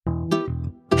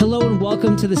Hello and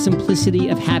welcome to the Simplicity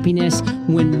of Happiness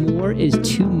When More is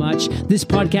Too Much. This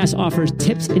podcast offers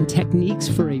tips and techniques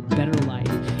for a better life.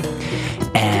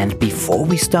 And before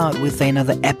we start with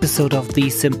another episode of the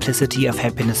Simplicity of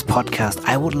Happiness podcast,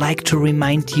 I would like to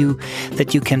remind you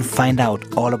that you can find out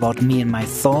all about me and my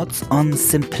thoughts on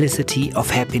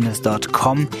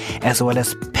simplicityofhappiness.com, as well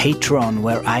as Patreon,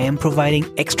 where I am providing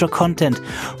extra content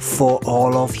for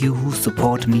all of you who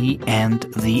support me and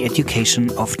the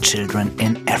education of children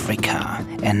in Africa.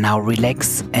 And now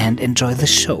relax and enjoy the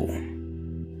show.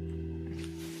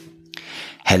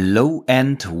 Hello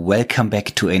and welcome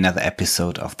back to another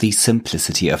episode of the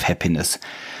Simplicity of Happiness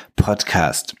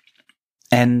podcast.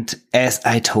 And as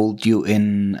I told you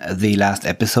in the last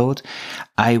episode,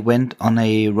 I went on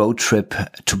a road trip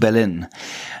to Berlin,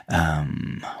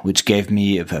 which gave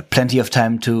me plenty of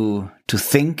time to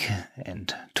think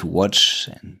and to watch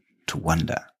and to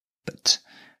wonder. But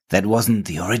that wasn't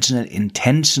the original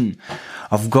intention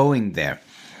of going there.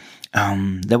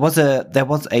 There was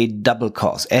a double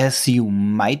cause. As you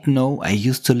might know, I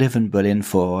used to live in Berlin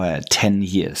for 10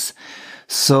 years.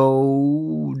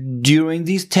 So during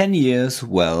these 10 years,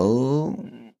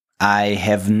 I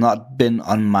have not been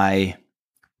on my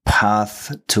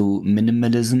path to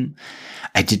minimalism.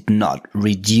 I did not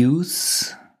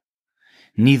reduce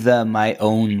neither my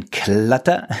own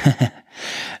clutter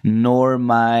nor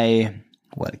my,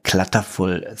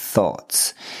 clutterful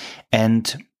thoughts.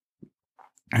 And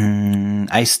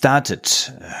I started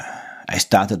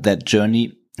that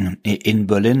journey in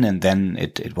Berlin, and then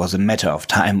it was a matter of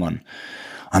time on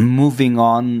moving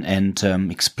on and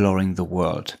exploring the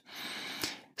world.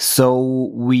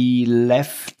 So we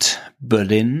left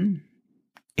Berlin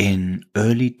in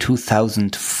early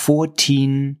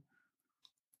 2014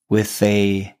 with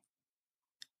a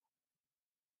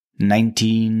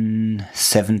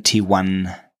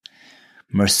 1971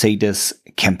 Mercedes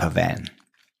camper van.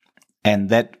 And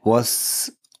that was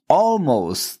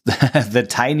almost the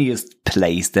tiniest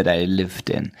place that I lived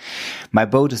in. My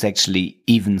boat is actually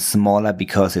even smaller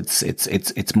because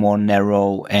it's more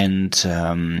narrow and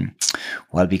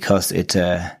because it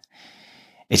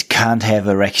can't have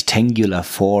a rectangular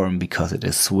form because it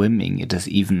is swimming. It's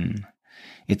even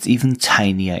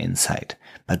tinier inside.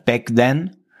 But back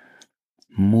then,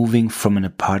 moving from an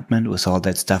apartment with all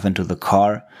that stuff into the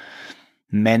car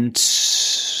meant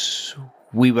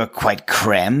we were quite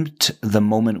cramped the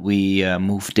moment we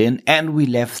moved in, and we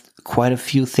left quite a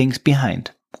few things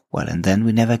behind. And then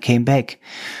we never came back.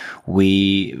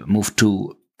 We moved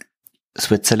to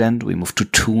Switzerland, we moved to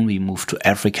Thun, we moved to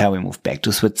Africa, we moved back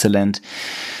to Switzerland.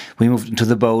 We moved into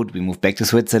the boat, we moved back to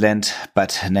Switzerland,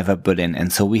 but never Berlin.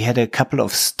 And so we had a couple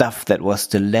of stuff that was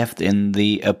still left in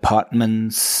the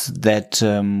apartments that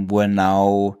were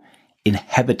now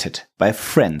inhabited by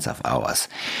friends of ours.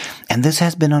 And this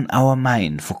has been on our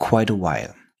mind for quite a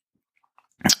while.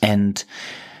 And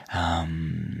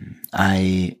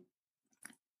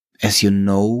as you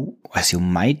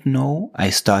might know, I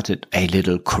started a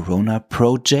little Corona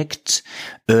project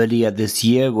earlier this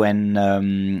year when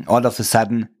all of a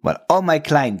sudden, all my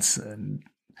clients,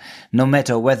 no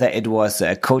matter whether it was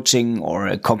a coaching or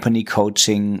a company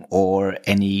coaching or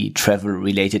any travel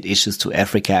related issues to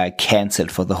Africa, canceled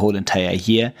for the whole entire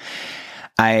year.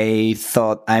 I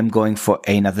thought I'm going for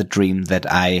another dream that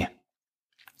I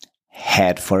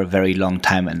had for a very long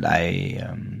time, and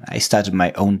I started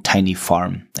my own tiny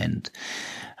farm, and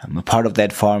a part of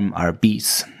that farm are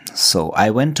bees. So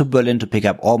I went to Berlin to pick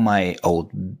up all my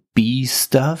old bee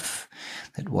stuff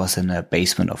that was in a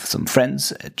basement of some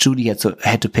friends. Judy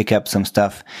had to pick up some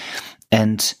stuff,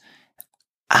 and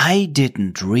I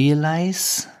didn't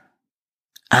realize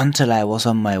until I was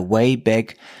on my way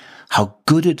back how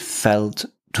good it felt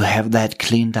to have that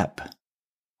cleaned up.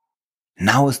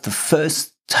 Now is the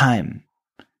first time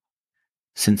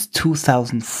since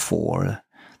 2004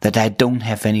 that I don't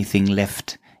have anything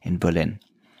left in Berlin.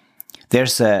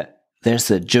 There's a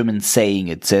German saying,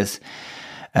 it says,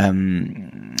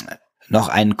 noch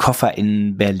ein Koffer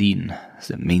in Berlin.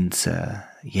 That means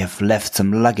you have left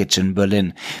some luggage in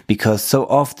Berlin, because so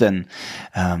often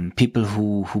people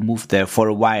who move there for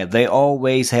a while, they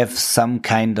always have some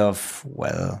kind of,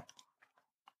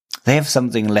 they have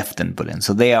something left in Berlin,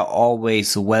 so they are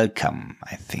always welcome,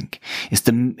 I think, is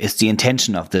the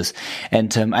intention of this.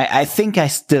 And I think I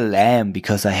still am,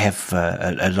 because I have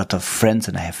a lot of friends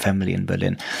and I have family in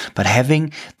Berlin. But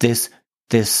having this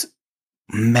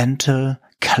mental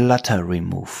clutter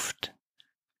removed,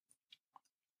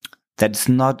 that's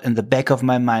not in the back of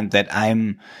my mind that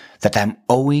I'm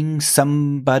owing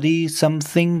somebody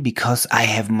something because I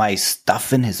have my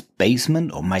stuff in his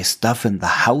basement or my stuff in the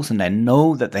house and I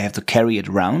know that they have to carry it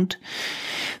around.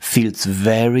 feels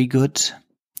very good,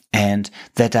 and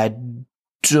that I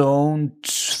don't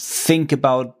think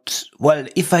about, well,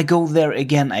 if I go there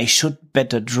again, I should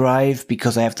better drive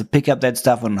because I have to pick up that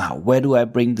stuff, and where do I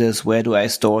bring this? Where do I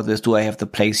store this? Do I have the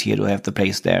place here? Do I have the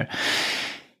place there?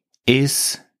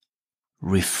 Is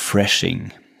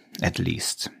refreshing, at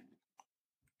least.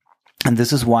 And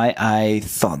this is why I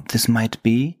thought this might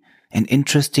be an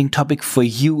interesting topic for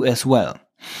you as well.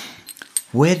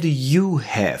 Where do you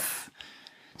have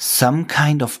some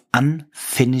kind of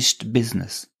unfinished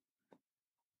business?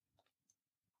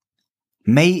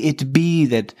 May it be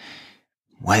that,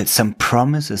 well, some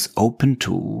promise is open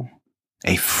to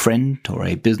a friend or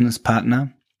a business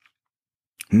partner.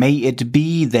 May it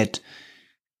be that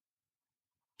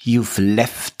you've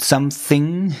left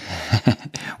something,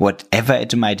 whatever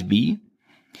it might be.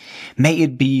 May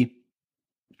it be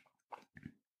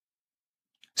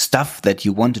stuff that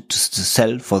you wanted to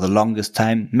sell for the longest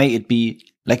time. May it be,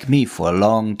 like me for a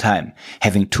long time,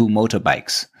 having 2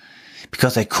 motorbikes,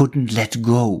 because I couldn't let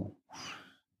go.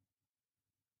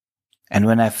 And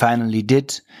when I finally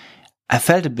did, I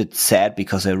felt a bit sad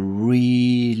because I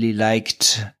really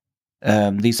liked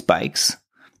these bikes.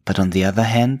 But on the other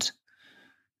hand,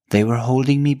 they were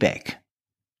holding me back.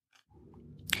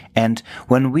 And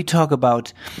when we talk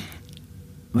about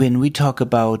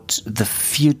the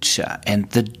future and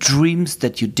the dreams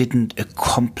that you didn't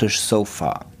accomplish so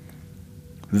far,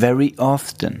 very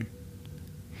often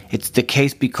it's the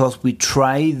case because we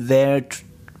try there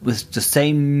with the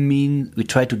same means, we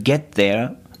try to get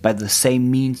there by the same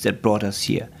means that brought us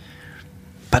here.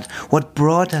 But what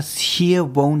brought us here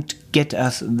won't get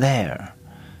us there.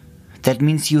 That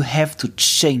means you have to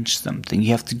change something,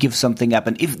 you have to give something up.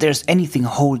 And if there's anything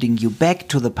holding you back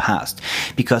to the past,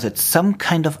 because it's some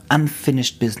kind of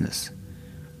unfinished business,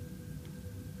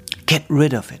 get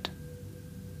rid of it.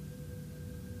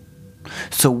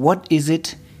 So what is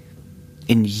it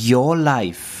in your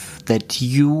life that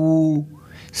you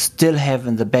still have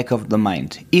in the back of the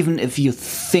mind, even if you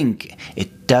think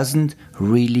it doesn't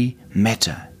really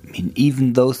matter? I mean,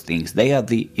 even those things,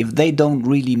 if they don't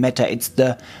really matter, it's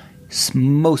the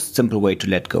most simple way to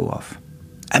let go of.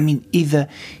 I mean, either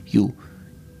you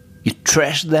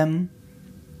trash them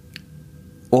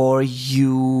or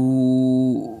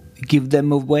you give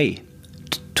them away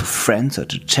to friends or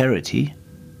to charity,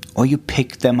 or you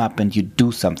pick them up and you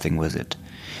do something with it.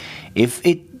 If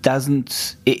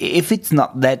it's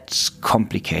not that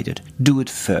complicated, do it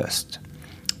first,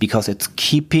 because it's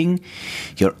keeping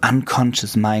your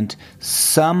unconscious mind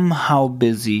somehow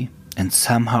busy and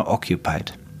somehow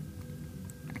occupied.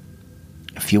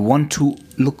 If you want to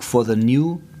look for the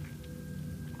new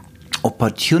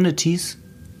opportunities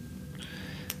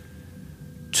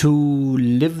to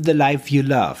live the life you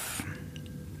love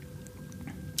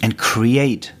and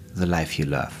create the life you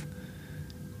love,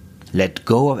 let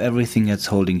go of everything that's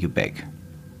holding you back.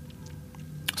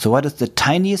 So what is the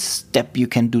tiniest step you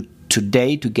can do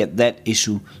today to get that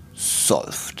issue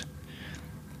solved?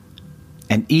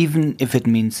 And even if it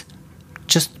means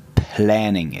just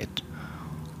planning it,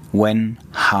 when,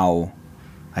 how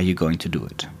are you going to do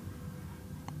it?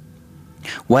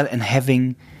 Well, and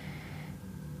having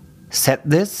said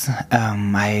this,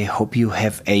 I hope you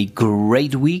have a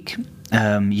great week.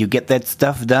 You get that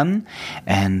stuff done,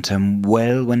 and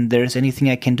well, when there's anything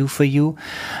I can do for you,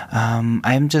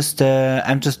 I'm just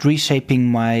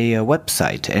reshaping my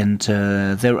website, and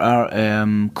there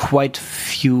are quite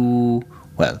few,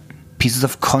 pieces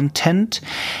of content,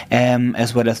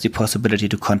 as well as the possibility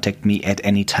to contact me at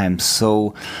any time.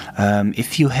 So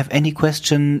if you have any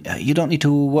question, you don't need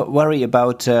to worry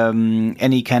about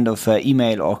any kind of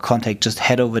email or contact. Just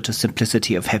head over to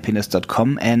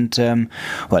simplicityofhappiness.com and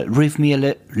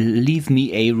leave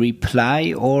me a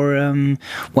reply,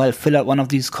 or fill out one of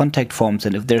these contact forms.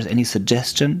 And if there's any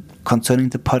suggestion concerning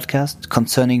the podcast,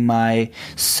 concerning my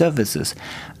services,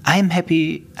 I'm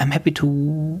happy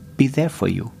to be there for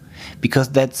you. Because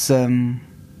that's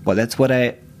what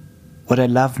I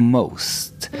love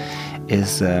most,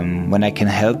 is when I can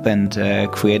help and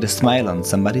create a smile on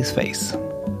somebody's face.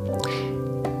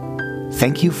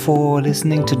 Thank you for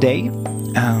listening today.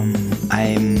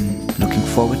 I'm looking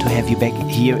forward to have you back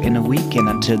here in a week, and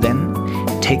until then,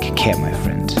 take care, my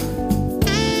friend.